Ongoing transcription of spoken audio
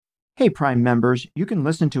Hey, Prime members, you can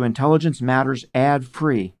listen to Intelligence Matters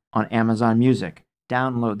ad-free on Amazon Music.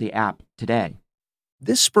 Download the app today.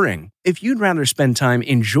 This spring, if you'd rather spend time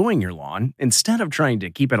enjoying your lawn instead of trying to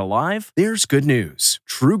keep it alive, there's good news.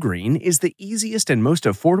 TruGreen is the easiest and most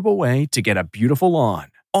affordable way to get a beautiful lawn.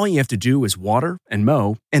 All you have to do is water and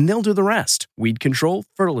mow, and they'll do the rest. Weed control,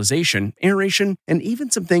 fertilization, aeration, and even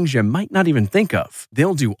some things you might not even think of.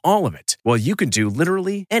 They'll do all of it, while you can do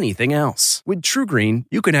literally anything else. With TruGreen,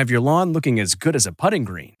 you can have your lawn looking as good as a putting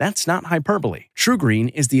green. That's not hyperbole.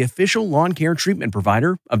 TruGreen is the official lawn care treatment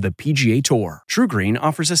provider of the PGA Tour. TruGreen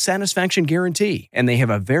offers a satisfaction guarantee, and they have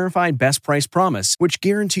a verified best price promise, which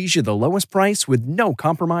guarantees you the lowest price with no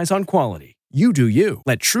compromise on quality. You do you.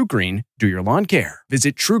 Let TruGreen do your lawn care.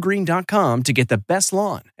 Visit TruGreen.com to get the best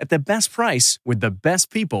lawn at the best price with the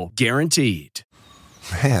best people guaranteed.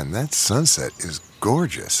 Man, that sunset is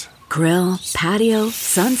gorgeous. Grill, patio,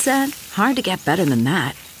 sunset. Hard to get better than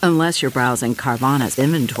that. Unless you're browsing Carvana's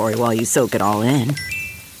inventory while you soak it all in.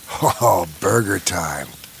 Oh, burger time.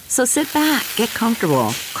 So sit back, get comfortable.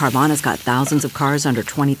 Carvana's got thousands of cars under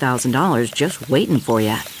 $20,000 just waiting for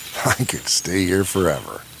you. I could stay here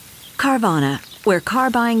forever. Carvana, where car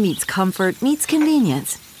buying meets comfort, meets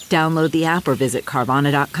convenience. Download the app or visit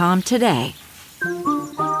Carvana.com today.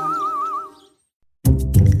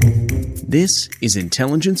 This is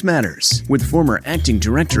Intelligence Matters with former acting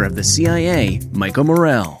director of the CIA, Michael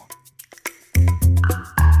Morell.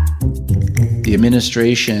 The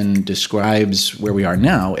administration describes where we are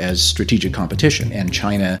now as strategic competition, and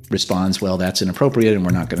China responds, well, that's inappropriate and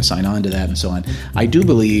we're not going to sign on to that and so on. I do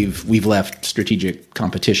believe we've left strategic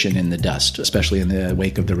competition in the dust, especially in the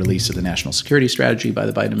wake of the release of the national security strategy by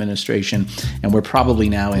the Biden administration, and we're probably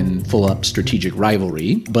now in full-up strategic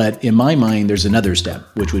rivalry. But in my mind, there's another step,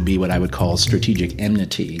 which would be what I would call strategic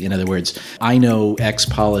enmity. In other words, I know X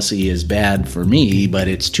policy is bad for me, but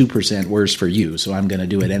it's 2% worse for you, so I'm going to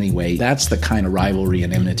do it anyway. That's the kind of rivalry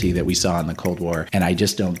and enmity that we saw in the Cold War, and I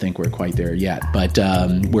just don't think we're quite there yet. But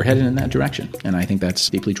we're headed in that direction, and I think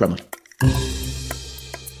that's deeply troubling.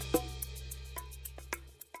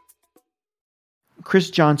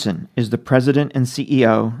 Chris Johnson is the president and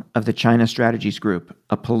CEO of the China Strategies Group,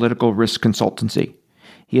 a political risk consultancy.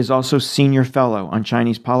 He is also senior fellow on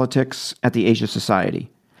Chinese politics at the Asia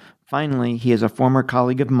Society. Finally, he is a former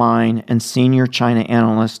colleague of mine and senior China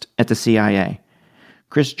analyst at the CIA.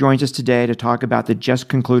 Chris joins us today to talk about the just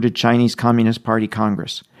concluded Chinese Communist Party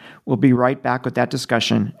Congress. We'll be right back with that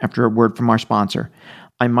discussion after a word from our sponsor.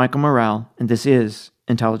 I'm Michael Morell, and this is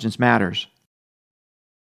Intelligence Matters.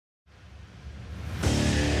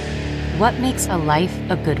 What makes a life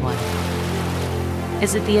a good one?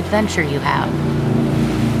 Is it the adventure you have?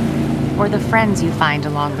 Or the friends you find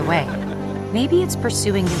along the way? Maybe it's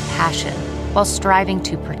pursuing your passion while striving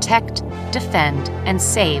to protect, defend, and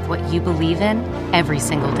save what you believe in every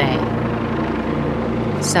single day.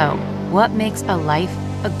 So, what makes a life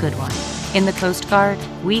a good one? In the Coast Guard,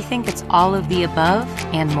 we think it's all of the above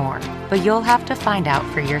and more, but you'll have to find out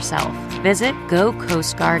for yourself. Visit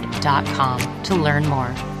gocoastguard.com to learn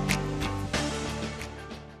more.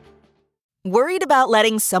 Worried about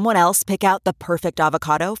letting someone else pick out the perfect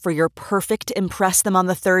avocado for your perfect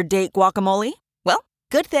impress-them-on-the-third-date guacamole? Well,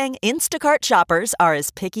 good thing Instacart shoppers are as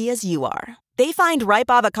picky as you are. They find ripe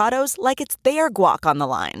avocados like it's their guac on the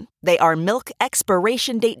line. They are milk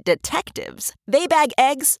expiration date detectives. They bag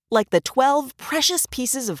eggs like the 12 precious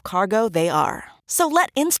pieces of cargo they are. So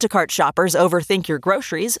let Instacart shoppers overthink your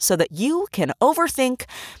groceries so that you can overthink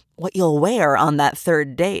what you'll wear on that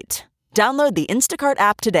third date. Download the Instacart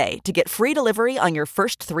app today to get free delivery on your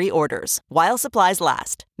first 3 orders, while supplies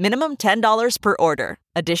last. Minimum $10 per order.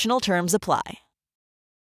 Additional terms apply.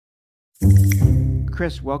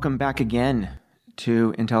 Chris, welcome back again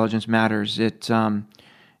to Intelligence Matters. It's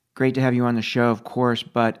great to have you on the show, of course,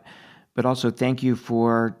 but also thank you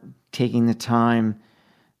for taking the time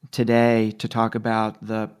today to talk about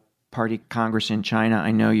the Party Congress in China.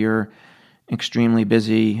 I know you're extremely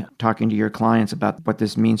busy talking to your clients about what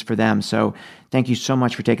this means for them. So thank you so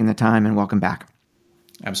much for taking the time, and welcome back.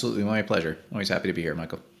 Absolutely, my pleasure. Always happy to be here,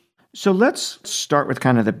 Michael. So let's start with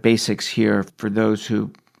kind of the basics here for those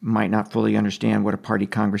who might not fully understand what a Party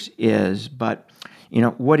Congress is. But,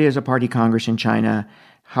 what is a Party Congress in China?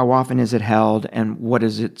 How often is it held, and what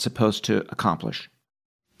is it supposed to accomplish?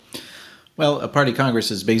 Well, a Party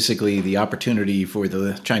Congress is basically the opportunity for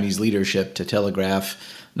the Chinese leadership to telegraph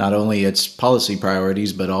not only its policy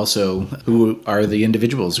priorities, but also who are the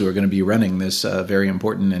individuals who are going to be running this very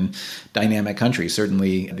important and dynamic country.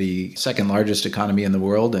 Certainly the second largest economy in the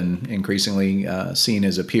world and increasingly seen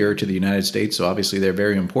as a peer to the United States. So obviously they're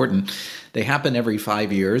very important. They happen every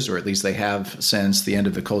 5 years, or at least they have since the end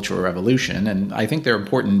of the Cultural Revolution. And I think they're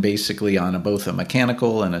important basically on both a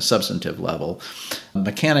mechanical and a substantive level.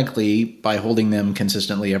 Mechanically, by holding them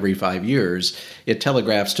consistently every 5 years, it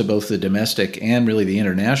telegraphs to both the domestic and really the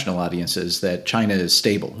international audiences that China is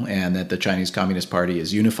stable and that the Chinese Communist Party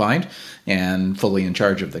is unified and fully in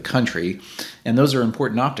charge of the country. And those are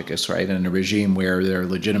important opticus, right, in a regime where their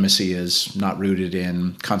legitimacy is not rooted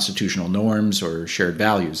in constitutional norms or shared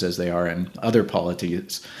values as they are in other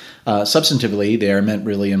polities. Substantively, they are meant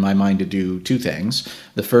really, in my mind, to do two things.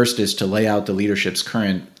 The first is to lay out the leadership's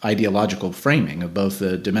current ideological framing of both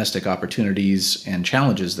the domestic opportunities and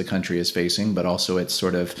challenges the country is facing, but also its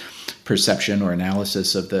sort of perception or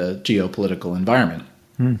analysis of the geopolitical environment.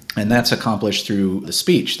 And that's accomplished through the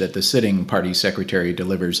speech that the sitting party secretary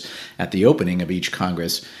delivers at the opening of each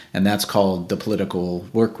Congress, and that's called the political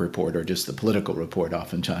work report, or just the political report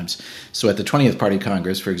oftentimes. So at the 20th Party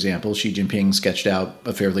Congress, for example, Xi Jinping sketched out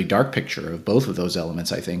a fairly dark picture of both of those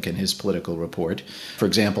elements, I think, in his political report. For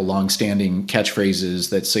example, longstanding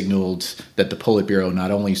catchphrases that signaled that the Politburo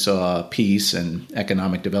not only saw peace and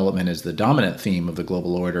economic development as the dominant theme of the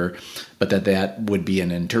global order, but that would be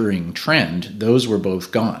an enduring trend. Those were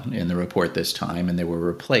both gone in the report this time, and they were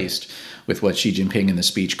replaced with what Xi Jinping in the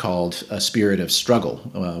speech called a spirit of struggle,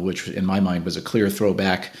 which in my mind was a clear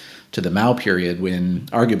throwback to the Mao period when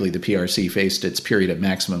arguably the PRC faced its period of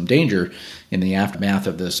maximum danger in the aftermath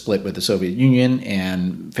of the split with the Soviet Union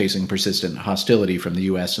and facing persistent hostility from the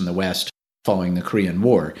U.S. and the West following the Korean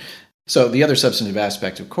War. So the other substantive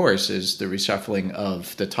aspect, of course, is the reshuffling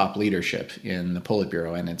of the top leadership in the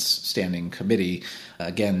Politburo and its standing committee.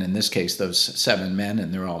 Again, in this case, those 7 men,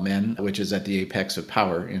 and they're all men, which is at the apex of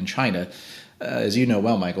power in China. As you know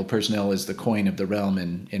well, Michael, personnel is the coin of the realm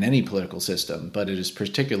in any political system, but it is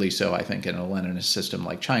particularly so, I think, in a Leninist system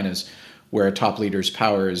like China's, where a top leader's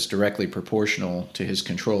power is directly proportional to his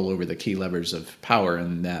control over the key levers of power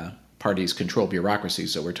and the party's control bureaucracy.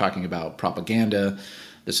 So we're talking about propaganda,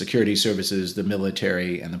 the security services, the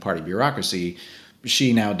military, and the party bureaucracy.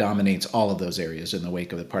 Xi now dominates all of those areas in the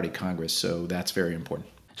wake of the party congress, so that's very important.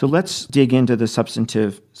 So let's dig into the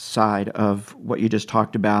substantive side of what you just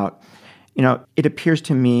talked about. You know, it appears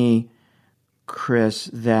to me,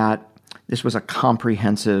 Chris, that this was a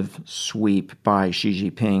comprehensive sweep by Xi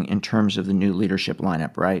Jinping in terms of the new leadership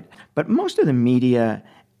lineup, right? But most of the media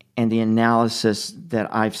and the analysis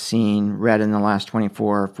that I've seen, read in the last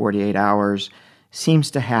 24 or 48 hours,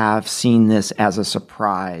 seems to have seen this as a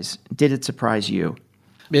surprise. Did it surprise you?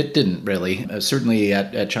 It didn't really. Certainly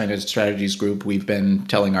at China's Strategies Group, we've been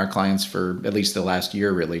telling our clients for at least the last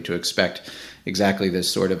year really to expect exactly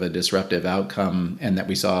this sort of a disruptive outcome, and that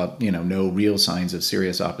we saw, no real signs of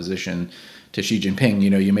serious opposition to Xi Jinping.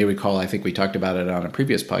 You may recall, I think we talked about it on a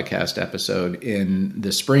previous podcast episode, in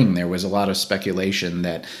the spring there was a lot of speculation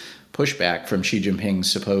that pushback from Xi Jinping's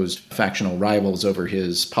supposed factional rivals over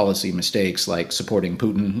his policy mistakes, like supporting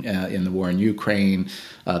Putin in the war in Ukraine,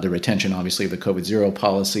 the retention, obviously, of the COVID-0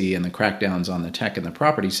 policy, and the crackdowns on the tech and the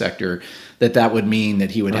property sector, that would mean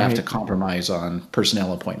that he would have to compromise on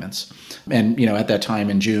personnel appointments. And, at that time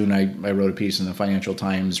in June, I wrote a piece in the Financial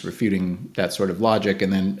Times refuting that sort of logic.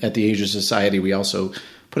 And then at the Asia Society, we also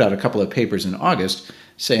put out a couple of papers in August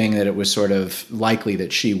saying that it was sort of likely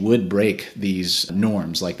that Xi would break these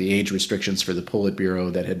norms, like the age restrictions for the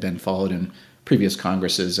Politburo that had been followed in previous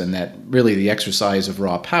Congresses, and that really the exercise of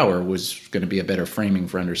raw power was going to be a better framing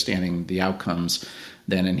for understanding the outcomes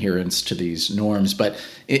than adherence to these norms. But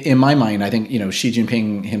in my mind, I think, Xi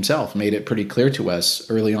Jinping himself made it pretty clear to us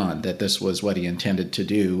early on that this was what he intended to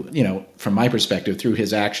do. From my perspective, through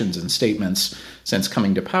his actions and statements since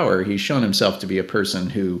coming to power, he's shown himself to be a person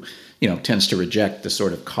who tends to reject the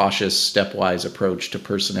sort of cautious, stepwise approach to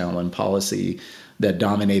personnel and policy that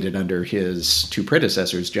dominated under his two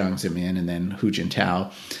predecessors, Jiang Zemin and then Hu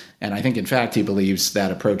Jintao. And I think, in fact, he believes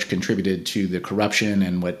that approach contributed to the corruption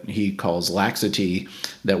and what he calls laxity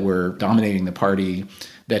that were dominating the party,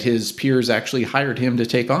 that his peers actually hired him to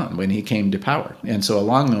take on when he came to power. And so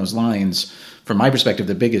along those lines, from my perspective,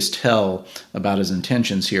 the biggest tell about his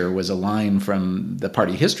intentions here was a line from the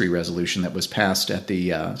party history resolution that was passed at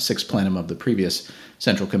the sixth plenum of the previous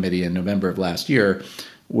Central Committee in November of last year,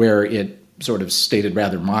 where it sort of stated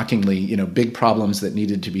rather mockingly, big problems that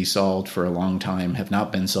needed to be solved for a long time have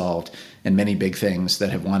not been solved, and many big things that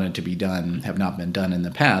have wanted to be done have not been done in the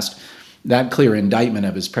past. that clear indictment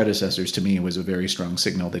of his predecessors, to me, was a very strong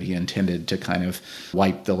signal that he intended to kind of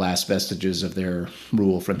wipe the last vestiges of their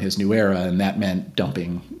rule from his new era, and that meant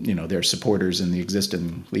dumping, their supporters in the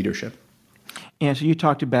existing leadership. And so you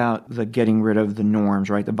talked about the getting rid of the norms,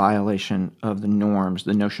 right? The violation of the norms,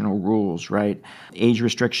 the notional rules, right? Age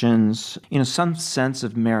restrictions, some sense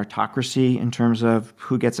of meritocracy in terms of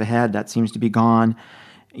who gets ahead, that seems to be gone,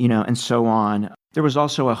 and so on. There was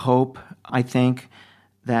also a hope, I think,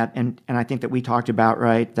 that, and I think that we talked about,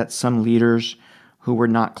 right, that some leaders who were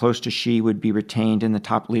not close to Xi would be retained in the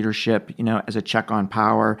top leadership, as a check on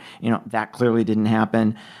power. That clearly didn't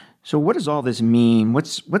happen. So what does all this mean?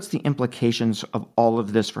 What's the implications of all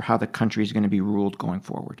of this for how the country is going to be ruled going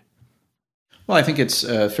forward? Well, I think it's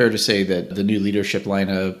fair to say that the new leadership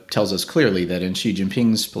lineup tells us clearly that in Xi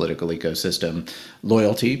Jinping's political ecosystem,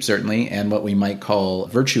 loyalty, certainly, and what we might call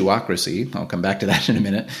virtuocracy, I'll come back to that in a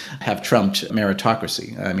minute, have trumped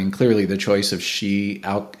meritocracy. I mean, clearly the choice of Xi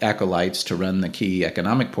acolytes to run the key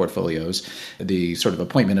economic portfolios, the sort of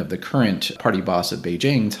appointment of the current party boss of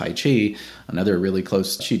Beijing, Tai Chi, another really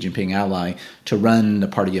close Xi Jinping ally, to run the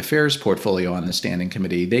party affairs portfolio on the standing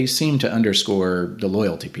committee, they seem to underscore the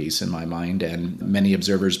loyalty piece in my mind. And many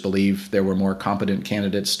observers believe there were more competent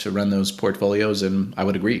candidates to run those portfolios, and I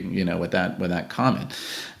would agree, with that comment.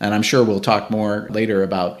 And I'm sure we'll talk more later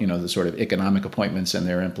about, the sort of economic appointments and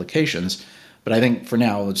their implications. But I think for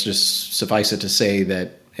now, let's just suffice it to say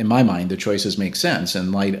that in my mind, the choices make sense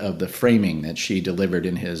in light of the framing that Xi delivered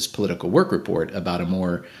in his political work report about a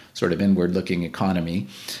more sort of inward-looking economy.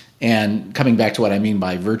 And coming back to what I mean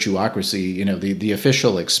by virtuocracy, the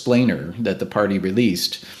official explainer that the party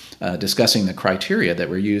released discussing the criteria that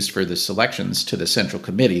were used for the selections to the Central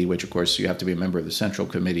Committee, which, of course, you have to be a member of the Central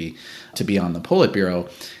Committee to be on the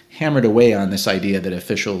Politburo, hammered away on this idea that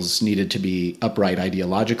officials needed to be upright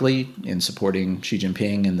ideologically in supporting Xi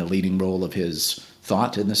Jinping in the leading role of his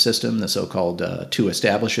thought in the system, the so-called two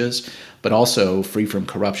establishes, but also free from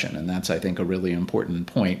corruption. And that's, I think, a really important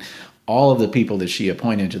point. All of the people that Xi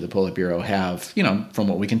appointed to the Politburo have, from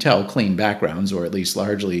what we can tell, clean backgrounds, or at least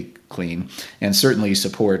largely clean, and certainly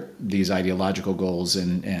support these ideological goals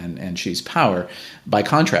and Xi's power. By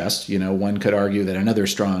contrast, one could argue that another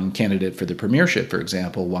strong candidate for the premiership, for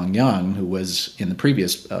example, Wang Yang, who was in the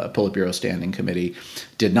previous Politburo Standing Committee,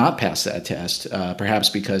 did not pass that test, perhaps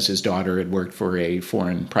because his daughter had worked for a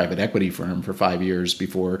foreign private equity firm for 5 years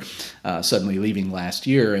before suddenly leaving last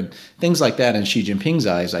year. And things like that in Xi Jinping's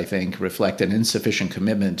eyes, I think, reflect an insufficient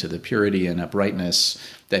commitment to the purity and uprightness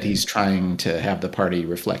that he's trying to have the party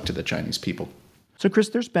reflect to the Chinese people. So, Chris,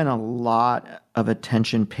 there's been a lot of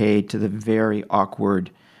attention paid to the very awkward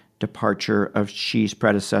departure of Xi's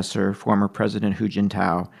predecessor, former President Hu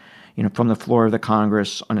Jintao, from the floor of the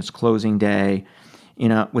Congress on its closing day,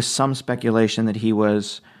 with some speculation that he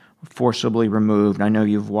was forcibly removed. I know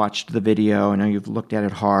you've watched the video. I know you've looked at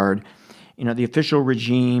it hard. The official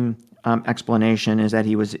regime explanation is that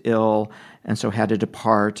he was ill and so had to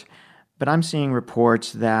depart. But I'm seeing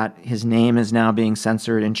reports that his name is now being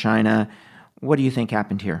censored in China. What do you think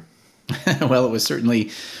happened here? Well, it was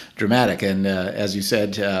certainly dramatic. And as you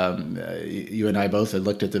said, you and I both had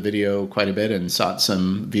looked at the video quite a bit and sought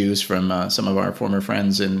some views from some of our former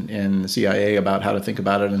friends in the CIA about how to think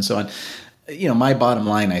about it and so on. My bottom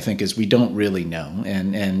line, I think, is we don't really know.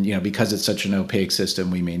 And because it's such an opaque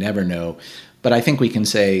system, we may never know. But I think we can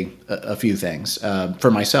say a few things.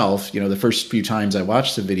 For myself, the first few times I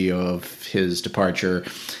watched the video of his departure,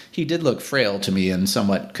 he did look frail to me and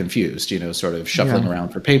somewhat confused, sort of shuffling around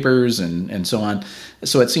for papers and so on.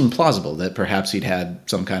 So it seemed plausible that perhaps he'd had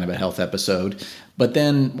some kind of a health episode. But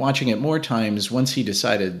then watching it more times, once he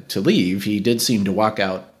decided to leave, he did seem to walk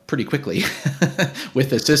out pretty quickly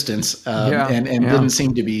with assistance and didn't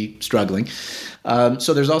seem to be struggling.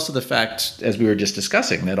 So there's also the fact, as we were just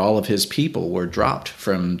discussing, that all of his people were dropped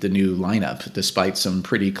from the new lineup, despite some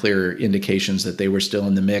pretty clear indications that they were still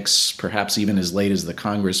in the mix, perhaps even as late as the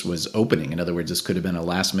Congress was opening. In other words, this could have been a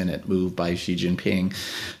last-minute move by Xi Jinping.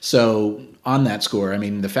 So on that score, I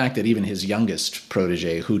mean, the fact that even his youngest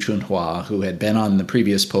protege, Hu Chunhua, who had been on the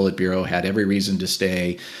previous Politburo, had every reason to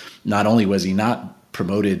stay, not only was he not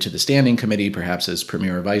promoted to the standing committee, perhaps as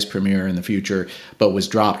premier or vice premier in the future, but was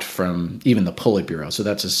dropped from even the Politburo. So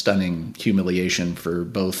that's a stunning humiliation for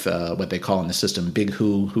both what they call in the system Big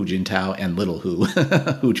Hu, Hu Jintao, and Little Hu,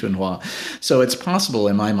 Hu Chunhua. So it's possible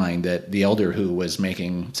in my mind that the elder Hu was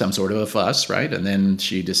making some sort of a fuss, right? And then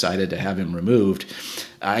she decided to have him removed.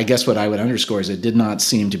 I guess what I would underscore is it did not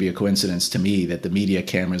seem to be a coincidence to me that the media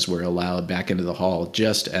cameras were allowed back into the hall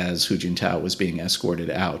just as Hu Jintao was being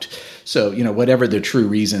escorted out. So, whatever the true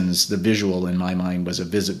reasons, the visual in my mind was a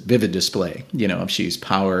vivid display, of Xi's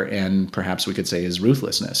power and perhaps we could say his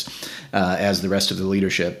ruthlessness, as the rest of the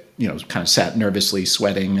leadership, kind of sat nervously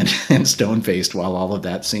sweating and stone-faced while all of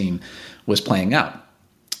that scene was playing out.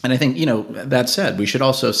 And I think, that said, we should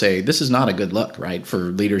also say this is not a good look, right, for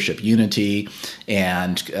leadership unity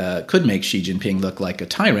and could make Xi Jinping look like a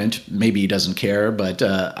tyrant. Maybe he doesn't care, but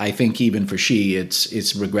I think even for Xi,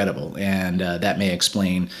 it's regrettable. And that may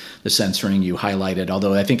explain the censoring you highlighted,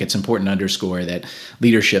 although I think it's important to underscore that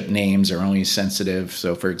leadership names are always sensitive.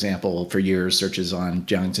 So, for example, for years, searches on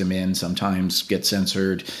Jiang Zemin sometimes get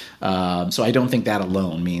censored. So I don't think that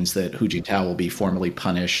alone means that Hu Jintao will be formally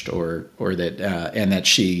punished or that and that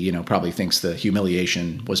Xi probably thinks the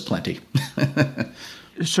humiliation was plenty.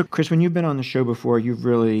 So, Chris, when you've been on the show before, you've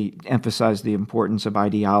really emphasized the importance of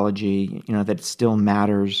ideology, that it still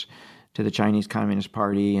matters to the Chinese Communist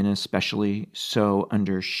Party, and especially so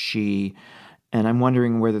under Xi. And I'm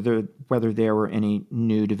wondering whether there were any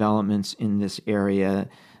new developments in this area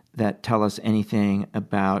that tell us anything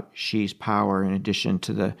about Xi's power in addition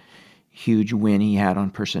to the huge win he had on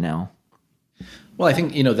personnel. Well, I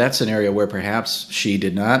think, that's an area where perhaps Xi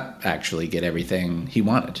did not actually get everything he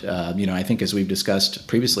wanted. I think as we've discussed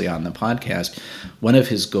previously on the podcast, one of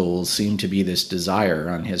his goals seemed to be this desire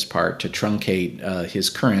on his part to truncate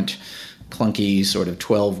his current clunky sort of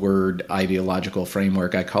 12-word ideological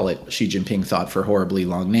framework. I call it Xi Jinping thought for horribly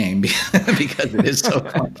long name because it is so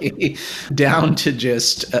clunky, down to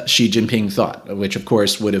just Xi Jinping thought, which of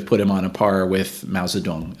course would have put him on a par with Mao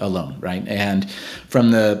Zedong alone, right? And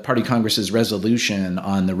from the Party Congress's resolution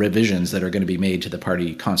on the revisions that are going to be made to the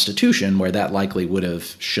party constitution, where that likely would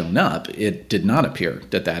have shown up, it did not appear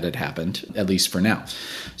that had happened, at least for now.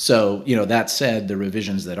 So, that said, the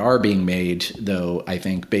revisions that are being made, though, I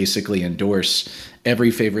think basically endorse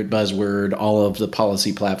every favorite buzzword, all of the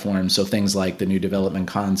policy platforms, so things like the New Development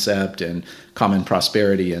Concept and Common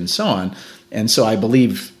Prosperity and so on. And so I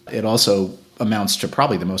believe it also amounts to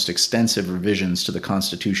probably the most extensive revisions to the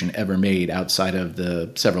Constitution ever made outside of the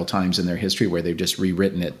several times in their history where they've just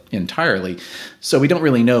rewritten it entirely. So we don't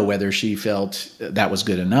really know whether Xi felt that was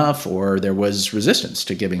good enough or there was resistance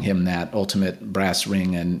to giving him that ultimate brass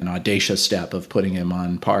ring and an audacious step of putting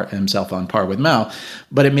himself on par with Mao.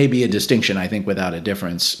 But it may be a distinction, I think, without a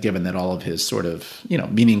difference, given that all of his sort of,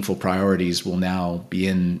 meaningful priorities will now be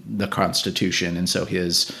in the Constitution. And so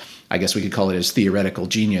his, I guess we could call it his theoretical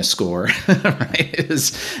genius score, right,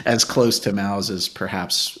 is as close to Mao's as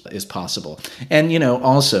perhaps is possible. And,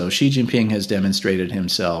 also Xi Jinping has demonstrated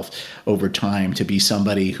himself over time to be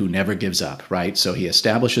somebody who never gives up, right? So he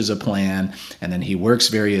establishes a plan and then he works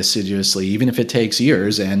very assiduously, even if it takes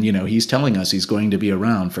years. And, he's telling us he's going to be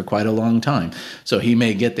around for quite a long time. So he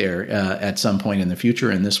may get there at some point in the future.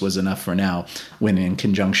 And this was enough for now when in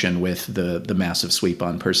conjunction with the massive sweep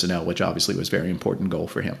on personnel, which obviously was a very important goal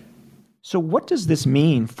for him. So what does this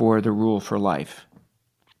mean for the rule for life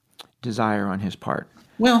desire on his part?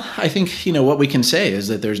 Well, I think, what we can say is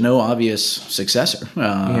that there's no obvious successor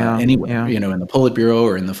anywhere, in the Politburo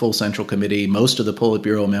or in the full Central Committee. Most of the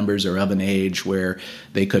Politburo members are of an age where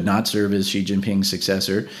they could not serve as Xi Jinping's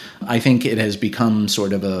successor. I think it has become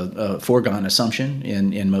sort of a foregone assumption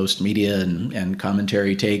in most media and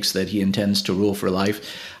commentary takes that he intends to rule for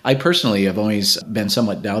life. I personally have always been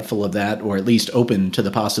somewhat doubtful of that, or at least open to the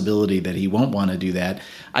possibility that he won't want to do that.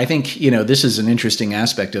 I think, this is an interesting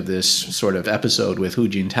aspect of this sort of episode with Hu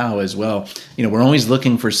Jintao as well. We're always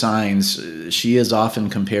looking for signs. She is often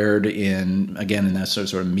compared in that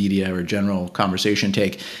sort of media or general conversation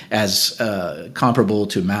take as comparable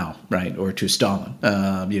to Mao, right, or to Stalin,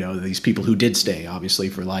 these people who did stay, obviously,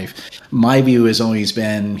 for life. My view has always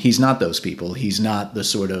been he's not those people. He's not the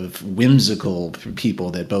sort of whimsical people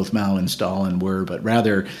that both Mao and Stalin were, but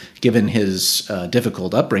rather, given his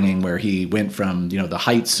difficult upbringing where he went from, the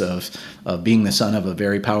heights of being the son of a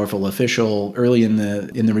very powerful official early in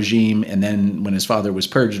the regime, and then when his father was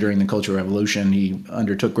purged during the Cultural Revolution, he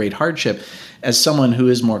undertook great hardship, as someone who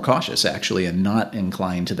is more cautious, actually, and not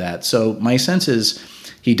inclined to that. So my sense is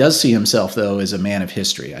he does see himself, though, as a man of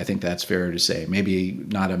history. I think that's fair to say. Maybe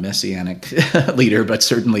not a messianic leader, but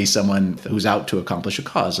certainly someone who's out to accomplish a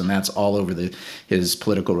cause, and that's all over his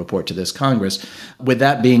political report to this Congress. With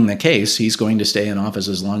that being the case, he's going to stay in office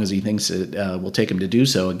as long as he thinks it will take him to do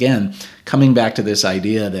so. Again, coming back to this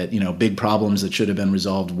idea that, big problems that should have been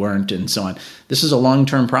resolved weren't, and so on. This is a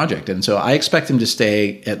long-term project, and so I expect him to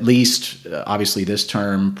stay at least, obviously this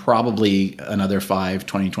term, probably another 5,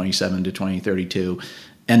 2027 to 2032,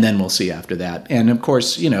 And then we'll see after that. And of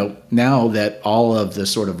course, now that all of the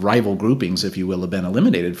sort of rival groupings, if you will, have been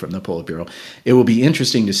eliminated from the Politburo, it will be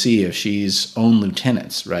interesting to see if Xi's own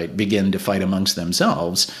lieutenants, right, begin to fight amongst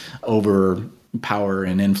themselves over power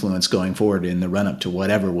and influence going forward in the run-up to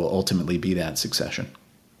whatever will ultimately be that succession.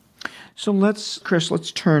 So Chris,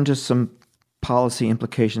 let's turn to some policy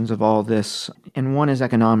implications of all this. And one is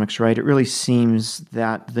economics, right? It really seems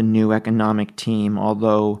that the new economic team,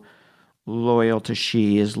 although loyal to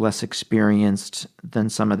Xi, is less experienced than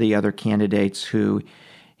some of the other candidates who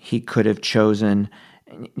he could have chosen.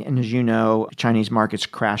 And as you know, Chinese markets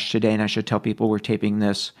crashed today, and I should tell people we're taping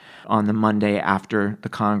this on the Monday after the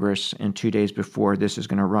Congress and 2 days before this is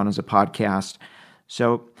going to run as a podcast.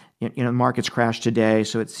 So, markets crashed today,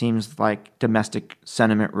 so it seems like domestic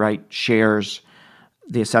sentiment, right, shares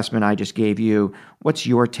the assessment I just gave you. What's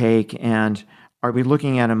your take, and are we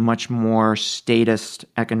looking at a much more statist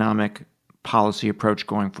economic policy approach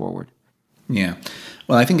going forward? Yeah.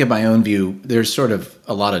 Well, I think in my own view, there's sort of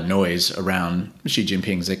a lot of noise around Xi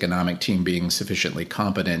Jinping's economic team being sufficiently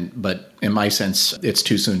competent, but in my sense, it's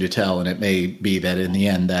too soon to tell, and it may be that in the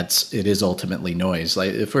end, it is ultimately noise.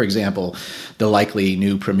 Like, for example, the likely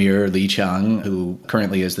new premier Li Qiang, who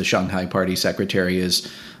currently is the Shanghai Party secretary,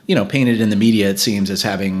 is painted in the media, it seems, as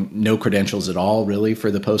having no credentials at all, really,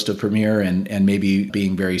 for the post of premier, and maybe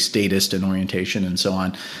being very statist in orientation and so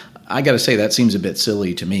on. I got to say, that seems a bit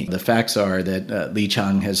silly to me. The facts are that Li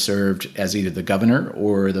Qiang has served as either the governor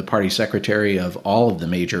or the party secretary of all of the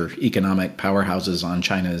major economic powerhouses on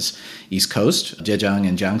China's east coast, Zhejiang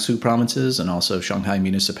and Jiangsu provinces, and also Shanghai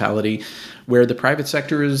municipality, where the private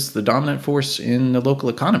sector is the dominant force in the local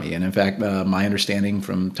economy. And in fact, my understanding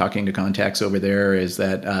from talking to contacts over there is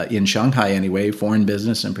that in Shanghai anyway, foreign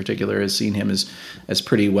business in particular has seen him as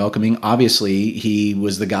pretty welcoming. Obviously, he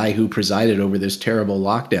was the guy who presided over this terrible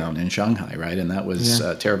lockdown in Shanghai, right? And that was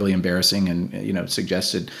terribly embarrassing and,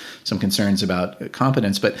 suggested some concerns about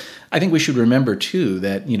competence. But I think we should remember, too,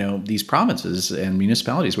 that, these provinces and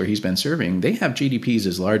municipalities where he's been serving, they have GDPs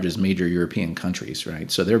as large as major European countries, right?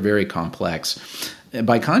 So they're very complex.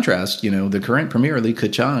 By contrast, the current premier, Li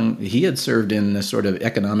Keqiang, he had served in the sort of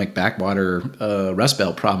economic backwater Rust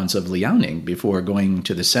Belt province of Liaoning before going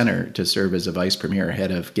to the center to serve as a vice premier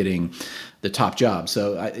ahead of getting the top job.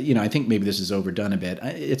 So, I think maybe this is overdone a bit.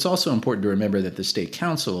 It's also important to remember that the State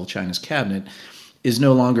Council, China's cabinet, is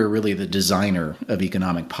no longer really the designer of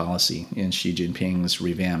economic policy in Xi Jinping's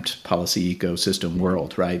revamped policy ecosystem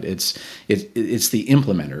world, right? It's the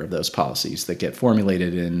implementer of those policies that get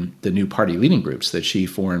formulated in the new party leading groups that Xi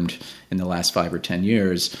formed in the last 5 or 10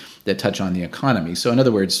 years that touch on the economy. So in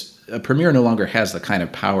other words, a premier no longer has the kind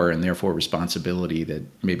of power and therefore responsibility that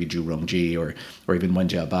maybe Zhu Rongji or even Wen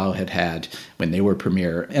Jiabao had when they were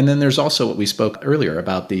premier. And then there's also what we spoke earlier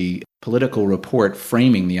about the political report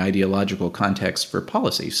framing the ideological context for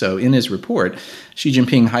policy. So in his report, Xi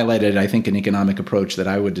Jinping highlighted, I think, an economic approach that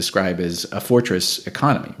I would describe as a fortress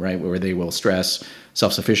economy, right, where they will stress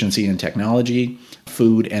self-sufficiency in technology,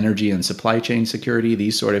 food, energy, and supply chain security,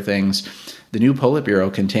 these sort of things. The new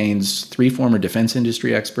Politburo contains 3 former defense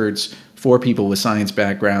industry experts, 4 people with science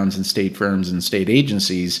backgrounds in state firms and state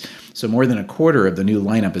agencies. So more than a quarter of the new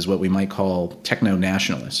lineup is what we might call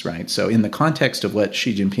techno-nationalists, right? So in the context of what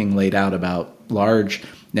Xi Jinping laid out about large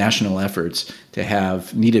national efforts to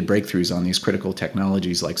have needed breakthroughs on these critical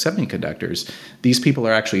technologies like semiconductors, these people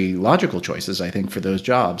are actually logical choices, I think, for those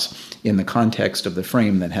jobs in the context of the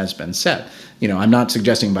frame that has been set. I'm not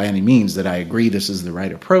suggesting by any means that I agree this is the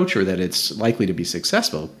right approach or that it's likely to be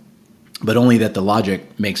successful, but only that the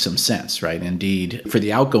logic makes some sense, right? Indeed, for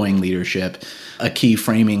the outgoing leadership, a key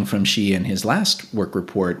framing from Xi in his last work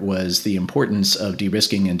report was the importance of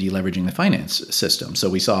de-risking and deleveraging the finance system. So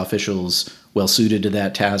we saw officials well suited to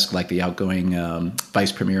that task, like the outgoing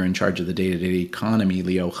vice premier in charge of the day-to-day economy,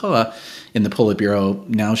 Liu He, in the Politburo.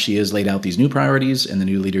 Now Xi has laid out these new priorities, and the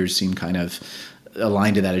new leaders seem kind of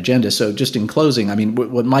aligned to that agenda. So just in closing,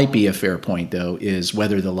 what might be a fair point, though, is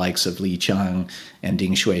whether the likes of Li Qiang and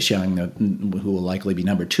Ding Xuexiang, who will likely be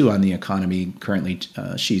number 2 on the economy, currently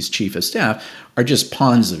Xi's chief of staff, are just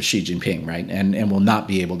pawns of Xi Jinping, right? And will not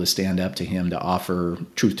be able to stand up to him to offer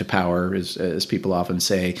truth to power, as people often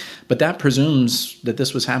say. But that presumes that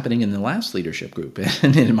this was happening in the last leadership group.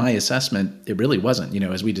 And in my assessment, it really wasn't.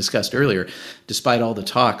 As we discussed earlier, despite all the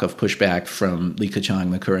talk of pushback from Li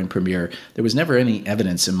Keqiang, the current premier, there was never any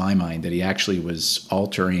evidence in my mind that he actually was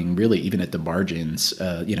altering, really, even at the margins,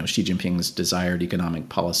 Xi Jinping's desired economic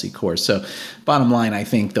policy course. So bottom line, I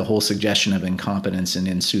think the whole suggestion of incompetence and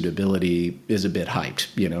insuitability is a bit hyped,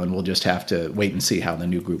 and we'll just have to wait and see how the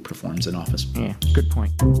new group performs in office. Yeah, good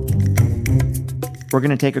point. We're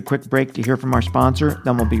going to take a quick break to hear from our sponsor,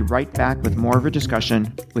 then we'll be right back with more of a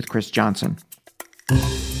discussion with Chris Johnson.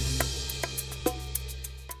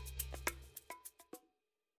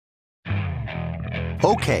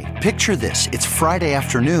 Okay, picture this. It's Friday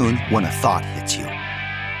afternoon when a thought hits you.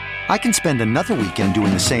 I can spend another weekend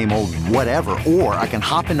doing the same old whatever, or I can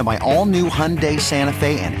hop into my all-new Hyundai Santa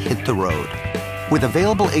Fe and hit the road. With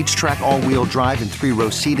available H-Track all-wheel drive and 3-row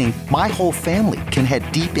seating, my whole family can head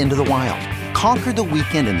deep into the wild. Conquer the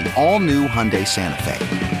weekend in the all-new Hyundai Santa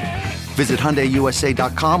Fe. Visit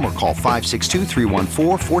HyundaiUSA.com or call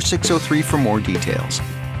 562-314-4603 for more details.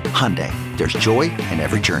 Hyundai, there's joy in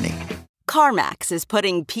every journey. CarMax is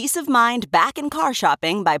putting peace of mind back in car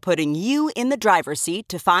shopping by putting you in the driver's seat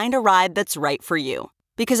to find a ride that's right for you.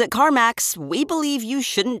 Because at CarMax, we believe you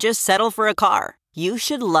shouldn't just settle for a car. You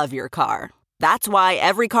should love your car. That's why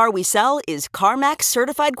every car we sell is CarMax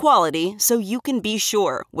certified quality, so you can be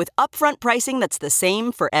sure with upfront pricing that's the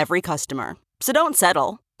same for every customer. So don't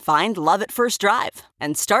settle. Find love at first drive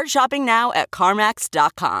and start shopping now at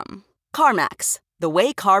CarMax.com. CarMax, the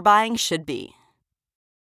way car buying should be.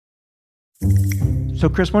 So,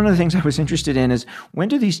 Chris, one of the things I was interested in is when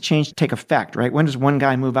do these changes take effect, right? When does one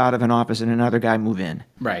guy move out of an office and another guy move in?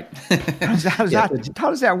 Right. How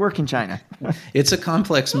does that work in China? It's a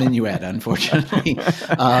complex minuet, unfortunately.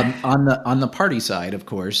 On the party side, of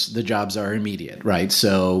course, the jobs are immediate, right?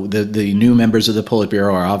 So the new members of the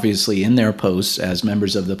Politburo are obviously in their posts as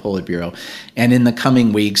members of the Politburo. And in the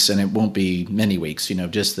coming weeks, and it won't be many weeks,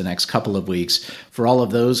 just the next couple of weeks, for all of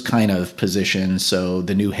those kind of positions, so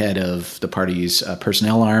the new head of the party's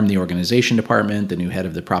personnel arm, the organization department, the new head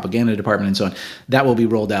of the propaganda department, and so on, that will be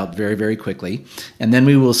rolled out very, very quickly. And then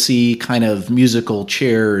we will see kind of musical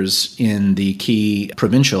chairs in the key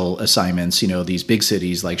provincial assignments, these big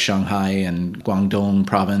cities like Shanghai and Guangdong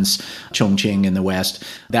province, Chongqing in the west.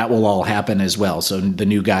 That will all happen as well. So the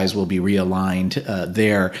new guys will be realigned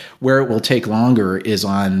there. Where it will take longer is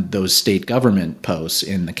on those state government posts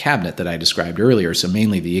in the cabinet that I described earlier. So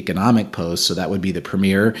mainly the economic posts. So that would be the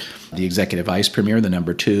premier, the executive vice premier, the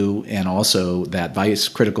number 2, and also that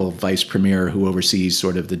critical vice premier who oversees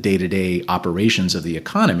sort of the day-to-day operations of the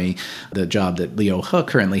economy, the job that Liu He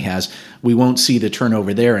currently has. We won't see the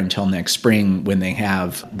turnover there until next spring when they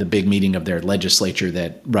have the big meeting of their legislature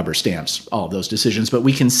that rubber stamps all of those decisions. But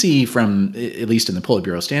we can see from, at least in the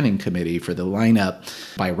Politburo Standing Committee, for the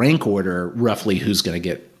lineup by rank order, roughly who's going to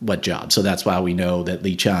get what job. So that's why we know that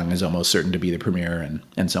Li Qiang is almost certain to be the premier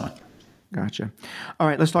and so on. Gotcha. All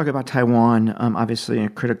right, let's talk about Taiwan. Obviously, a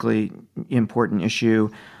critically important issue.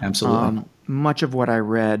 Absolutely. Much of what I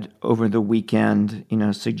read over the weekend,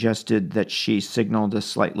 suggested that Xi signaled a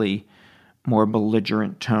slightly more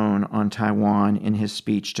belligerent tone on Taiwan in his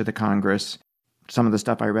speech to the Congress. Some of the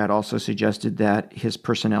stuff I read also suggested that his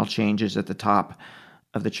personnel changes at the top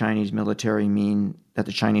of the Chinese military mean that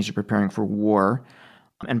the Chinese are preparing for war.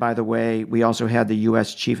 And by the way, we also had the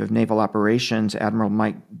U.S. Chief of Naval Operations, Admiral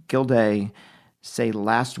Mike Gilday, say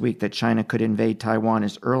last week that China could invade Taiwan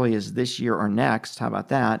as early as this year or next. How about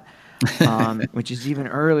that? Which is even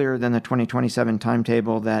earlier than the 2027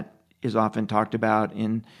 timetable that is often talked about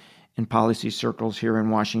in policy circles here in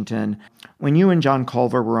Washington. When you and John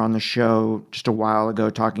Culver were on the show just a while ago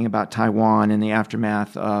talking about Taiwan in the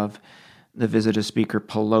aftermath of the visit of Speaker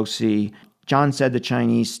Pelosi, John said the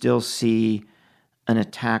Chinese still see an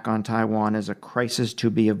attack on Taiwan as a crisis to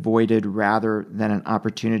be avoided rather than an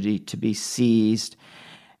opportunity to be seized.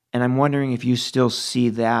 And I'm wondering if you still see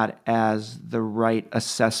that as the right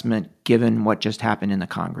assessment given what just happened in the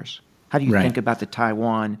Congress. How do you think about the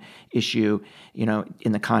Taiwan issue,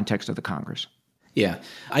 in the context of the Congress? Yeah,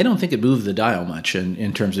 I don't think it moved the dial much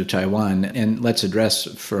in terms of Taiwan. And let's address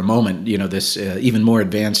for a moment, this even more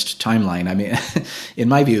advanced timeline. I mean, in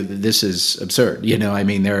my view, this is absurd.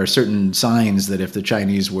 There are certain signs that if the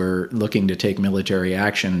Chinese were looking to take military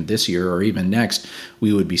action this year or even next,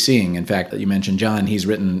 we would be seeing. In fact, you mentioned John, he's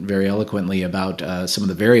written very eloquently about some of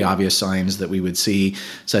the very obvious signs that we would see,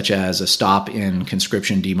 such as a stop in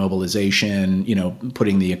conscription demobilization,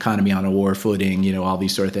 putting the economy on a war footing, all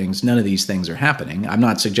these sort of things. None of these things are happening. I'm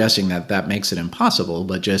not suggesting that makes it impossible,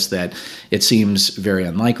 but just that it seems very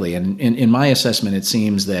unlikely. And in my assessment, it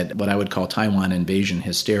seems that what I would call Taiwan invasion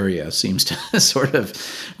hysteria seems to sort of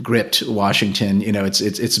gripped Washington.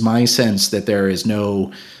 It's my sense that there is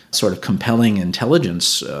no sort of compelling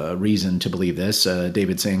intelligence reason to believe this.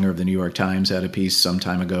 David Sanger of the New York Times had a piece some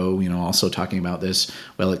time ago, also talking about this.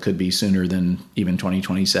 Well, it could be sooner than even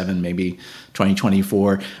 2027, maybe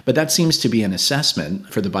 2024. But that seems to be an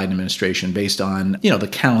assessment for the Biden administration based on, the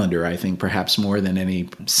calendar, I think, perhaps more than any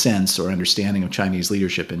sense or understanding of Chinese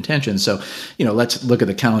leadership intentions. So, let's look at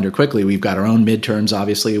the calendar quickly. We've got our own midterms,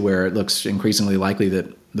 obviously, where it looks increasingly likely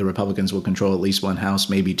that the Republicans will control at least one House,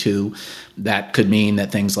 maybe two. That could mean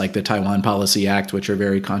that things like the Taiwan Policy Act, which are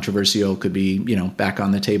very controversial, could be, back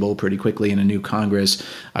on the table pretty quickly in a new Congress.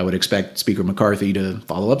 I would expect Speaker McCarthy to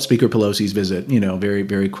follow up Speaker Pelosi's visit, very,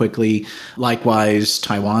 very quickly. Likewise,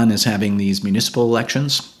 Taiwan is having these municipal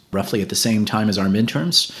elections roughly at the same time as our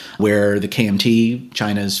midterms, where the KMT,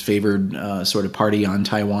 China's favored sort of party on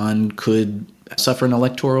Taiwan, could suffer an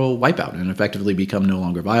electoral wipeout and effectively become no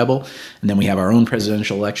longer viable. And then we have our own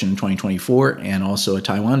presidential election in 2024 and also a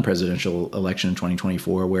Taiwan presidential election in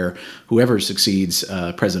 2024, where whoever succeeds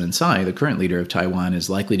President Tsai, the current leader of Taiwan, is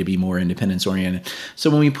likely to be more independence-oriented. So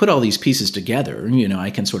when we put all these pieces together,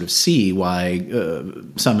 I can sort of see why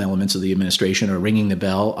some elements of the administration are ringing the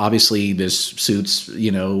bell. Obviously, this suits,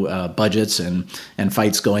 budgets and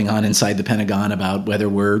fights going on inside the Pentagon about whether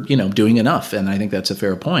we're, doing enough. And I think that's a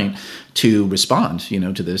fair point to respond,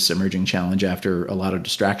 to this emerging challenge after a lot of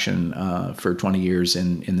distraction for 20 years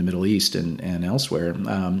in the Middle East and elsewhere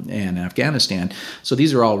and Afghanistan. So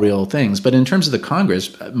these are all real things. But in terms of the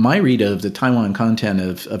Congress, my read of the Taiwan content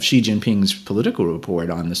of Xi Jinping's political report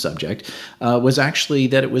on the subject was actually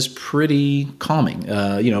that it was pretty calming.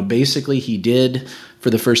 Basically he did, for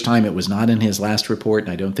the first time, it was not in his last report,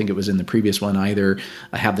 and I don't think it was in the previous one either,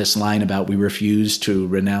 I have this line about we refuse to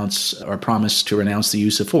renounce or promise to renounce the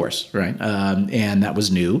use of force, right? And that was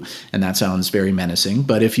new, and that sounds very menacing.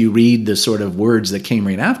 But if you read the sort of words that came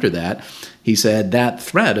right after that, he said that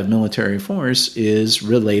threat of military force is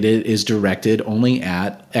directed only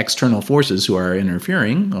at external forces who are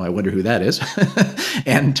interfering. Well, I wonder who that is.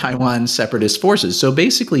 And Taiwan separatist forces. So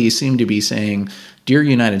basically, he seemed to be saying, dear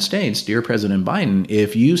United States, dear President Biden,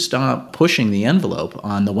 if you stop pushing the envelope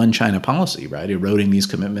on the one China policy, right, eroding these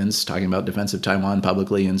commitments, talking about defense of Taiwan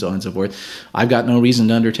publicly and so on and so forth, I've got no reason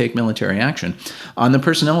to undertake military action. On the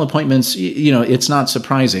personnel appointments, it's not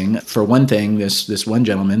surprising. For one thing, this one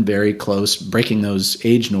gentleman, very close, breaking those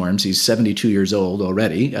age norms. He's 72 years old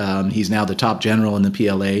already. He's now the top general in the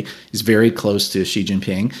PLA. He's very close to Xi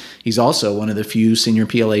Jinping. He's also one of the few senior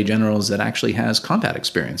PLA generals that actually has combat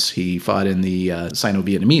experience. He fought in the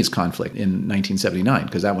Sino-Vietnamese conflict in 1979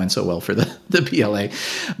 because that went so well for the PLA.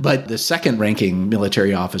 But the second-ranking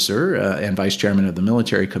military officer and vice chairman of the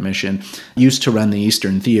Military Commission used to run the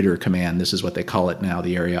Eastern Theater Command. This is what they call it now,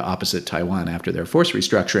 the area opposite Taiwan after their force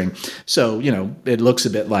restructuring. So, it looks a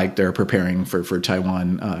bit like they're preparing for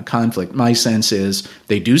Taiwan conflict. My sense is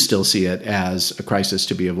they do still see it as a crisis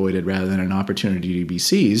to be avoided rather than an opportunity to be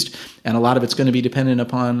seized. And a lot of it's going to be dependent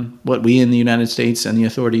upon what we in the United States and the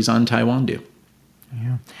authorities on Taiwan do.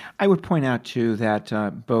 Yeah. I would point out, too, that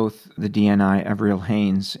both the DNI, Avril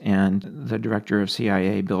Haines, and the director of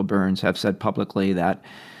CIA, Bill Burns, have said publicly that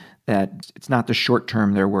it's not the short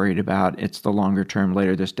term they're worried about, it's the longer term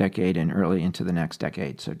later this decade and early into the next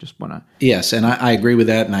decade. So just want to... Yes, and I agree with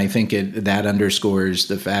that, and I think that underscores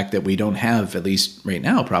the fact that we don't have, at least right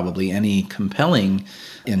now, probably any compelling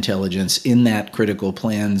intelligence in that critical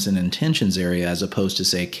plans and intentions area as opposed to,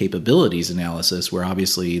 say, capabilities analysis, where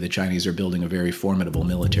obviously the Chinese are building a very formidable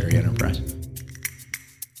military enterprise.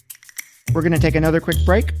 We're going to take another quick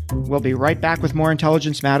break. We'll be right back with more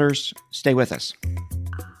Intelligence Matters. Stay with us.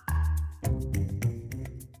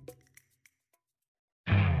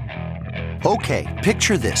 Okay,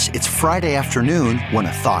 picture this. It's Friday afternoon when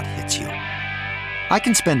a thought hits you. I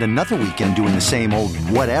can spend another weekend doing the same old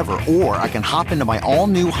whatever, or I can hop into my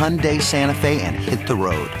all-new Hyundai Santa Fe and hit the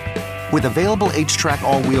road. With available H-Track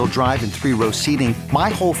all-wheel drive and 3-row seating, my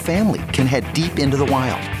whole family can head deep into the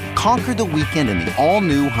wild. Conquer the weekend in the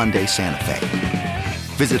all-new Hyundai Santa Fe.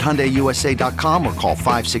 Visit HyundaiUSA.com or call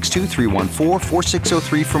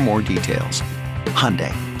 562-314-4603 for more details.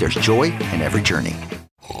 Hyundai, there's joy in every journey.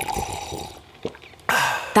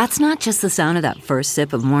 That's not just the sound of that first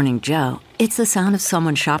sip of Morning Joe. It's the sound of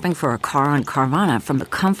someone shopping for a car on Carvana from the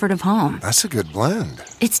comfort of home. That's a good blend.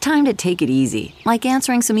 It's time to take it easy, like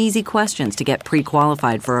answering some easy questions to get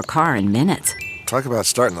pre-qualified for a car in minutes. Talk about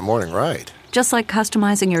starting the morning right. Just like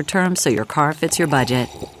customizing your terms so your car fits your budget.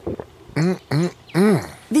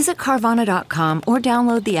 Visit Carvana.com or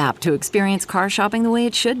download the app to experience car shopping the way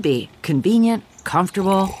it should be. Convenient,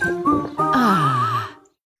 comfortable. Ah.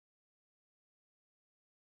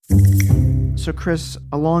 So, Chris,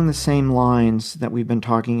 along the same lines that we've been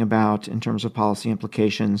talking about in terms of policy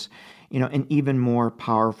implications, an even more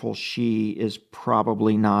powerful Xi is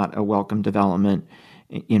probably not a welcome development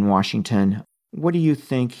in Washington. What do you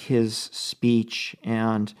think his speech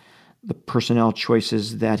and the personnel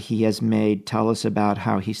choices that he has made tell us about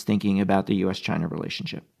how he's thinking about the U.S.-China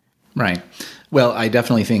relationship? Right. Well, I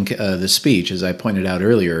definitely think the speech, as I pointed out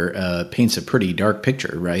earlier, paints a pretty dark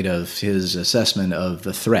picture, right, of his assessment of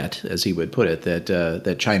the threat, as he would put it,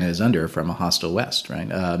 that China is under from a hostile West, right?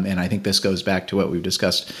 And I think this goes back to what we've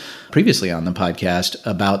discussed previously on the podcast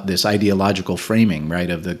about this ideological framing, right,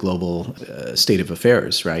 of the global state of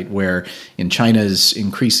affairs, right, where in China's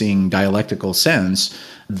increasing dialectical sense,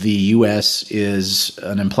 the U.S. is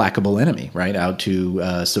an implacable enemy, right, out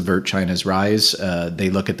to subvert China's rise. They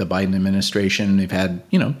look at the Biden administration. They've had,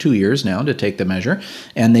 2 years now to take the measure,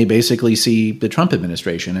 and they basically see the Trump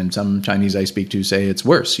administration. And some Chinese I speak to say it's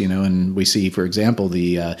worse, and we see, for example,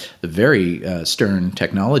 the very stern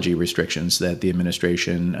technology restrictions that the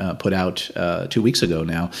administration put out 2 weeks ago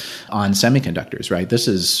now on semiconductors, right? This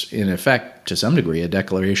is, in effect, to some degree, a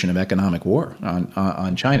declaration of economic war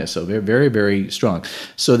on China. So they're very, very strong.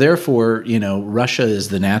 So therefore, Russia is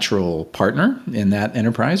the natural partner in that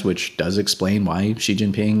enterprise, which does explain why Xi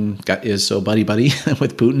Jinping is so buddy-buddy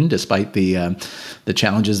with Putin, despite the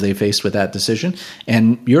challenges they faced with that decision.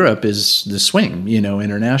 And Europe is the swing,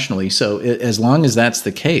 internationally. So as long as that's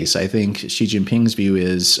the case, I think Xi Jinping's view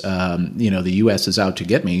is, the U.S. is out to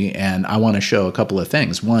get me, and I want to show a couple of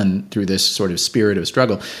things. One, through this sort of spirit of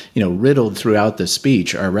struggle, riddled throughout the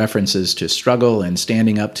speech are references to struggle and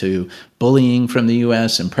standing up to bullying from the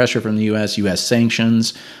U.S. and pressure from the U.S.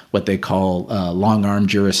 sanctions, what they call long-arm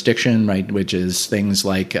jurisdiction, right, which is things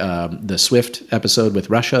like the SWIFT episode with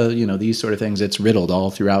Russia, these sort of things. It's riddled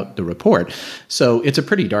all throughout the report. So it's a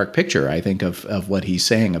pretty dark picture, I think, of what he's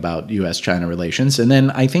saying about U.S.-China relations. And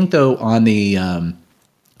then I think, though, on the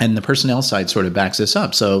and the personnel side sort of backs this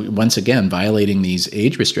up. So once again, violating these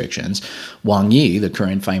age restrictions, Wang Yi, the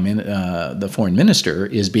current the foreign minister,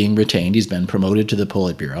 is being retained. He's been promoted to the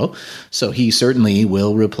Politburo. So he certainly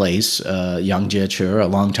will replace Yang Jiechi, a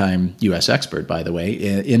longtime U.S. expert, by the way,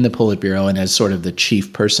 in the Politburo and as sort of the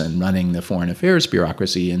chief person running the foreign affairs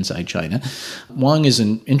bureaucracy inside China. Wang is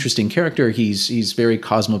an interesting character. He's very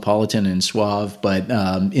cosmopolitan and suave, but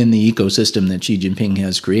in the ecosystem that Xi Jinping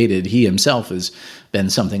has created, he himself has been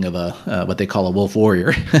something of a what they call a wolf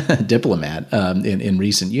warrior diplomat in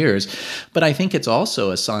recent years. But I think it's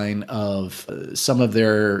also a sign of some of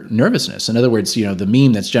their nervousness. In other words, the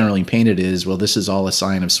meme that's generally painted is, well, this is all a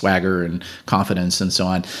sign of swagger and confidence and so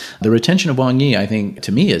on. The retention of Wang Yi, I think,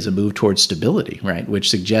 to me, is a move towards stability, right? Which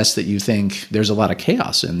suggests that you think there's a lot of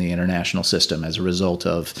chaos in the international system as a result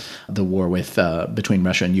of the war between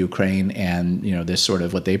Russia and Ukraine and, this sort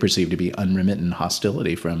of what they perceive to be unremittent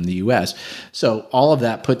hostility from the U.S. So all of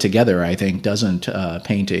that put together, I think, doesn't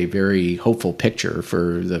paint a very hopeful picture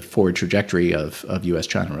for the forward trajectory of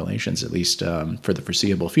U.S.-China relations, at least for the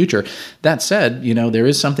foreseeable future. That said, there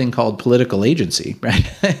is something called political agency, right?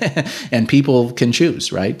 And people can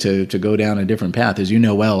choose, right, to go down a different path. As you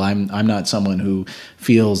know well, I'm not someone who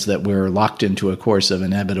feels that we're locked into a course of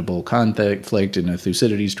inevitable conflict in a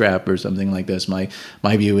Thucydides trap or something like this. My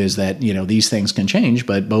view is that, these things can change,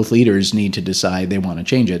 but both leaders need to decide they want to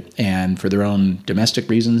change it. And for their own domestic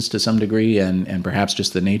reasons to some degree, and perhaps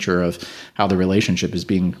just the nature of how the relationship is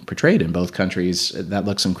being portrayed in both countries, that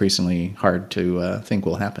looks increasingly hard to think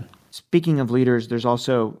will happen. Speaking of leaders, there's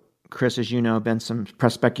also, Chris, as you know, been some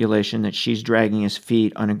press speculation that she's dragging his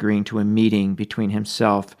feet on agreeing to a meeting between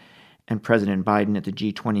himself and President Biden at the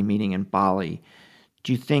G20 meeting in Bali.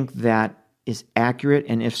 Do you think that is accurate?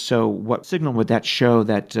 And if so, what signal would that show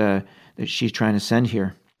that she's trying to send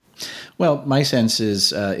here? Well, my sense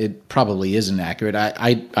is it probably isn't accurate.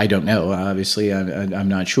 I don't know. Obviously, I'm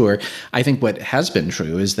not sure. I think what has been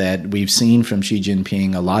true is that we've seen from Xi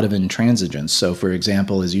Jinping a lot of intransigence. So, for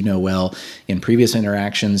example, as you know well, in previous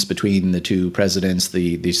interactions between the two presidents,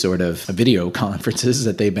 the sort of video conferences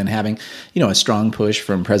that they've been having, a strong push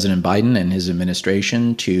from President Biden and his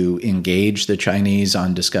administration to engage the Chinese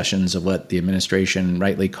on discussions of what the administration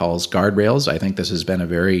rightly calls guardrails. I think this has been a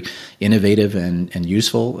very innovative and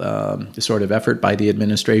useful sort of effort by the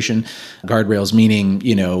administration. Guardrails meaning,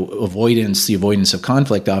 the avoidance of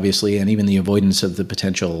conflict, obviously, and even the avoidance of the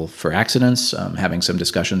potential for accidents, having some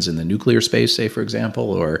discussions in the nuclear space, say, for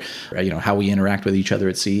example, or, how we interact with each other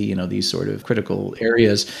at sea, these sort of critical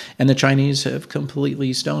areas. And the Chinese have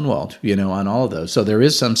completely stonewalled, on all of those. So there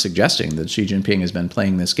is some suggesting that Xi Jinping has been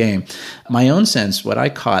playing this game. My own sense, what I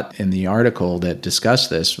caught in the article that discussed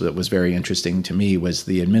this, that was very interesting to me, was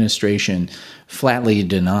the administration flatly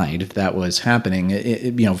denied denied that was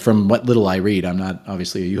happening. From what little I read, I'm not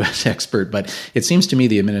obviously a U.S. expert, but it seems to me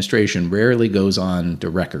the administration rarely goes on the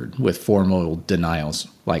record with formal denials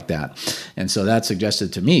like that. And so that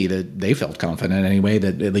suggested to me that they felt confident anyway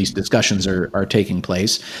that at least discussions are taking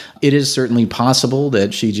place. It is certainly possible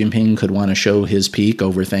that Xi Jinping could want to show his peak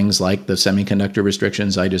over things like the semiconductor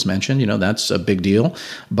restrictions I just mentioned. That's a big deal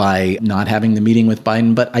by not having the meeting with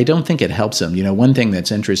Biden, but I don't think it helps him. One thing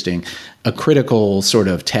that's interesting, a critical sort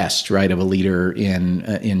of test, right, of a leader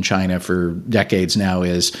in China for decades now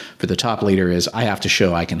for the top leader is I have to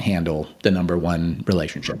show I can handle the number one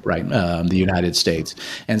relationship, right, the United States.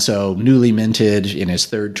 And so newly minted in his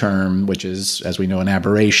third term, which is, as we know, an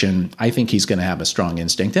aberration, I think he's going to have a strong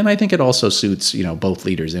instinct. And I think it also suits, both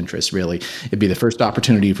leaders' interests, really. It'd be the first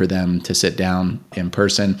opportunity for them to sit down in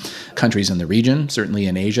person. Countries in the region, certainly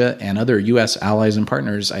in Asia, and other U.S. allies and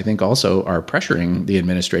partners, I think also are pressuring the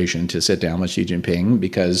administration to sit down with Xi Jinping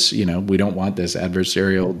because, we don't want this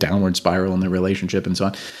adversarial downward spiral in the relationship and so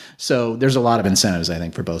on. So there's a lot of incentives, I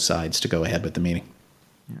think, for both sides to go ahead with the meeting.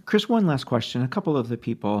 Chris, one last question. A couple of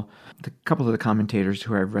the commentators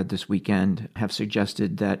who I've read this weekend have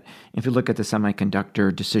suggested that if you look at the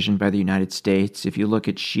semiconductor decision by the United States, if you look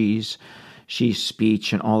at Xi's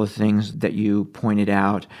speech and all the things that you pointed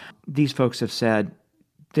out, these folks have said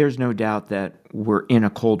there's no doubt that we're in a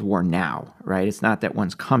Cold War now, right? It's not that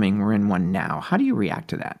one's coming, we're in one now. How do you react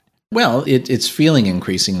to that? Well, it's feeling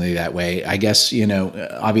increasingly that way. I guess,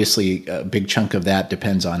 obviously a big chunk of that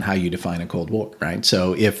depends on how you define a Cold War, right?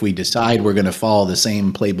 So if we decide we're going to follow the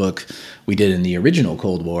same playbook we did in the original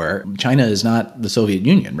Cold War, China is not the Soviet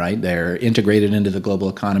Union, right? They're integrated into the global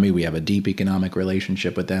economy. We have a deep economic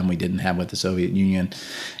relationship with them we didn't have with the Soviet Union.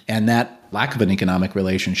 And that lack of an economic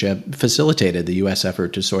relationship facilitated the U.S.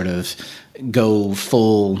 effort to sort of go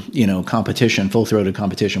full, full-throated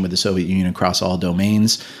competition with the Soviet Union across all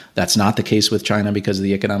domains. That's not the case with China because of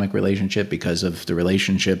the economic relationship, because of the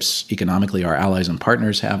relationships economically our allies and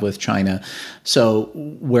partners have with China. So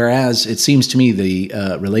whereas it seems to me the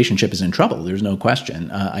relationship is in trouble, there's no question.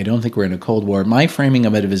 I don't think we're in a Cold War. My framing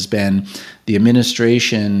of it has been the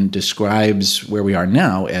administration describes where we are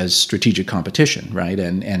now as strategic competition, right?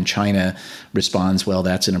 And China responds, well,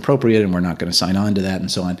 that's inappropriate and we're not going to sign on to that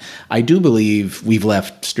and so on. I do believe we've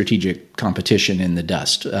left strategic competition in the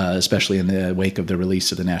dust, especially in the wake of the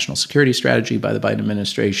release of the national security strategy by the Biden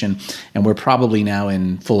administration. And we're probably now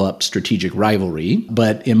in full-up strategic rivalry.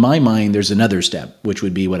 But in my mind, there's another step, which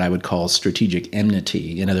would be what I would call strategic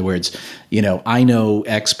enmity. In other words, I know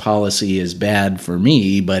X policy is bad for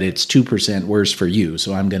me, but it's 2% worse for you,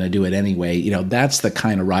 so I'm going to do it anyway. That's the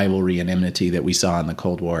kind of rivalry and enmity that we saw in the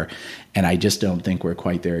Cold War. And I just don't think we're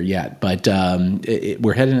quite there yet. But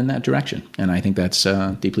we're headed in that direction. And I think that's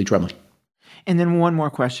deeply troubling. And then one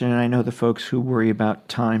more question, and I know the folks who worry about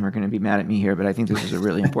time are going to be mad at me here, but I think this is a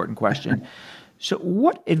really important question. So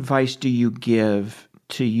what advice do you give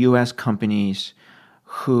to U.S. companies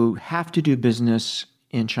who have to do business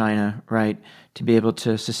in China, right, to be able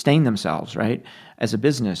to sustain themselves, right, as a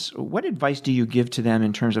business? What advice do you give to them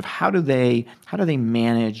in terms of how do they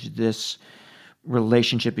manage this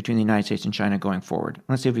relationship between the United States and China going forward?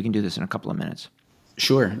 Let's see if we can do this in a couple of minutes.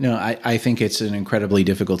 Sure. No, I think it's an incredibly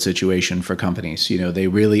difficult situation for companies. They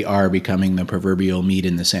really are becoming the proverbial meat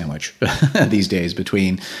in the sandwich these days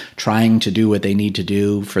between trying to do what they need to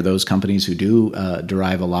do for those companies who do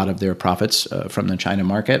derive a lot of their profits from the China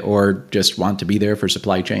market or just want to be there for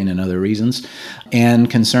supply chain and other reasons, and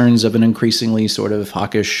concerns of an increasingly sort of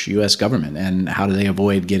hawkish U.S. government and how do they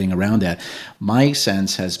avoid getting around that. My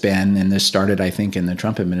sense has been, and this started, I think, in the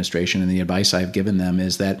Trump administration, and the advice I've given them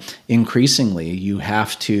is that increasingly you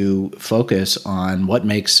have to focus on what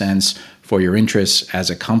makes sense for your interests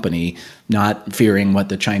as a company, not fearing what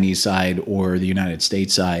the Chinese side or the United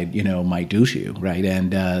States side, might do to you, right?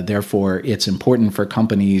 And therefore, it's important for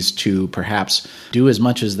companies to perhaps do as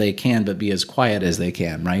much as they can, but be as quiet as they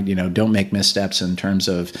can, right? Don't make missteps in terms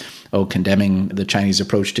of, condemning the Chinese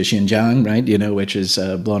approach to Xinjiang, right? Which is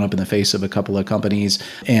blown up in the face of a couple of companies,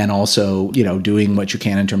 and also, doing what you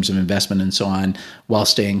can in terms of investment and so on, while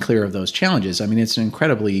staying clear of those challenges. I mean, it's an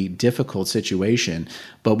incredibly difficult situation,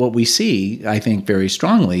 but what we see, I think, very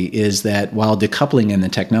strongly is that while decoupling in the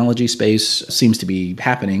technology space seems to be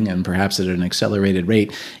happening, and perhaps at an accelerated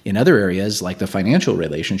rate in other areas, like the financial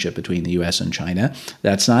relationship between the U.S. and China,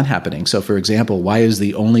 that's not happening. So, for example, why is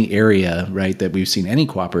the only area, right, that we've seen any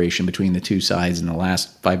cooperation between the two sides in the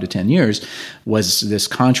last 5 to 10 years was this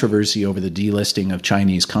controversy over the delisting of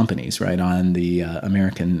Chinese companies, right, on the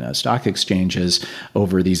American stock exchanges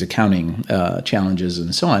over these accounting challenges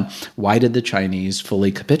and so on. Why did the Chinese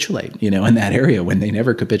fully capitulate, in that area when they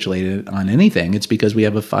never capitulated on anything, it's because we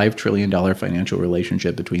have a $5 trillion financial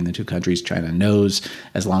relationship between the two countries. China knows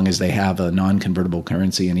as long as they have a non-convertible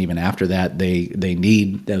currency, and even after that, they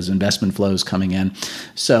need those investment flows coming in.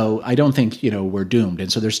 So I don't think, we're doomed.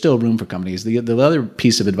 And so there's still room for companies. The other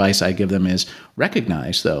piece of advice I give them is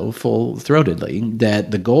recognize, though, full-throatedly,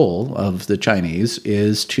 that the goal of the Chinese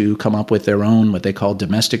is to come up with their own, what they call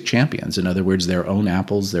domestic champions. In other words, their own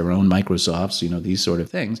Apples, their own Microsofts, these sort of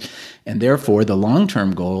things. And therefore, the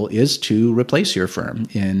long-term goal is to replace your firm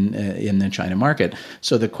in the China market.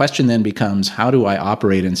 So the question then becomes, how do I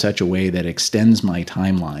operate in such a way that extends my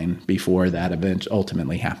timeline before that event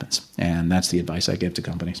ultimately happens? And that's the advice I give to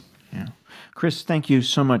companies. Yeah. Chris, thank you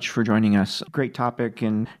so much for joining us. Great topic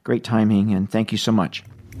and great timing, and thank you so much.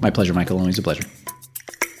 My pleasure, Michael. Always a pleasure.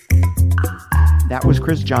 That was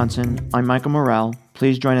Chris Johnson. I'm Michael Morell.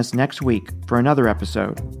 Please join us next week for another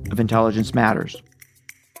episode of Intelligence Matters.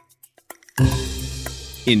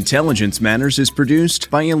 Intelligence Matters is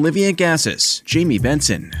produced by Olivia Gassis, Jamie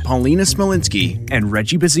Benson, Paulina Smolinski, and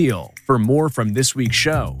Reggie Bazile. For more from this week's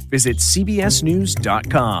show, visit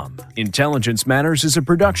cbsnews.com. Intelligence Matters is a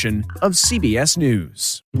production of CBS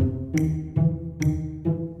News.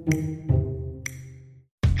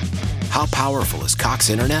 How powerful is Cox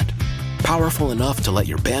Internet? Powerful enough to let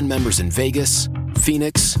your band members in Vegas,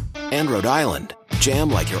 Phoenix, and Rhode Island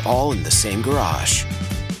jam like you're all in the same garage.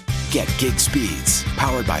 Get gig speeds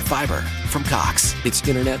powered by fiber from Cox. It's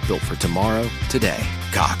internet built for tomorrow, today.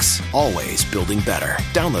 Cox, always building better.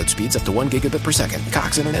 Download speeds up to 1 gigabit per second.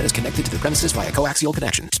 Cox Internet is connected to the premises via coaxial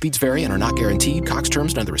connection. Speeds vary and are not guaranteed. Cox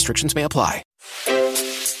terms and other restrictions may apply.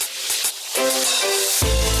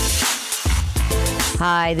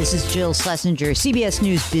 Hi, this is Jill Schlesinger, CBS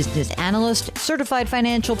News business analyst, certified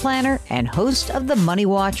financial planner, and host of the Money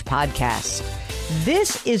Watch podcast.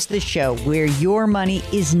 This is the show where your money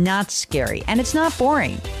is not scary and it's not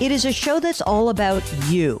boring. It is a show that's all about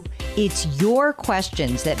you. It's your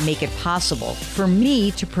questions that make it possible for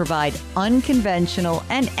me to provide unconventional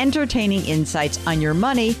and entertaining insights on your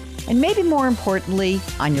money, and maybe more importantly,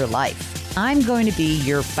 on your life. I'm going to be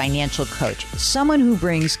your financial coach, someone who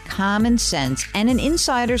brings common sense and an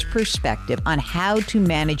insider's perspective on how to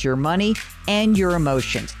manage your money and your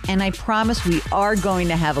emotions. And I promise we are going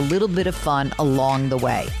to have a little bit of fun along the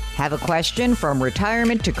way. Have a question from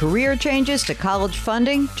retirement to career changes to college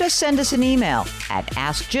funding? Just send us an email at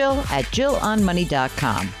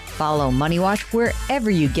askjill@jillonmoney.com. Follow Money Watch wherever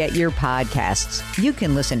you get your podcasts. You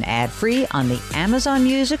can listen ad-free on the Amazon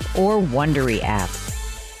Music or Wondery app.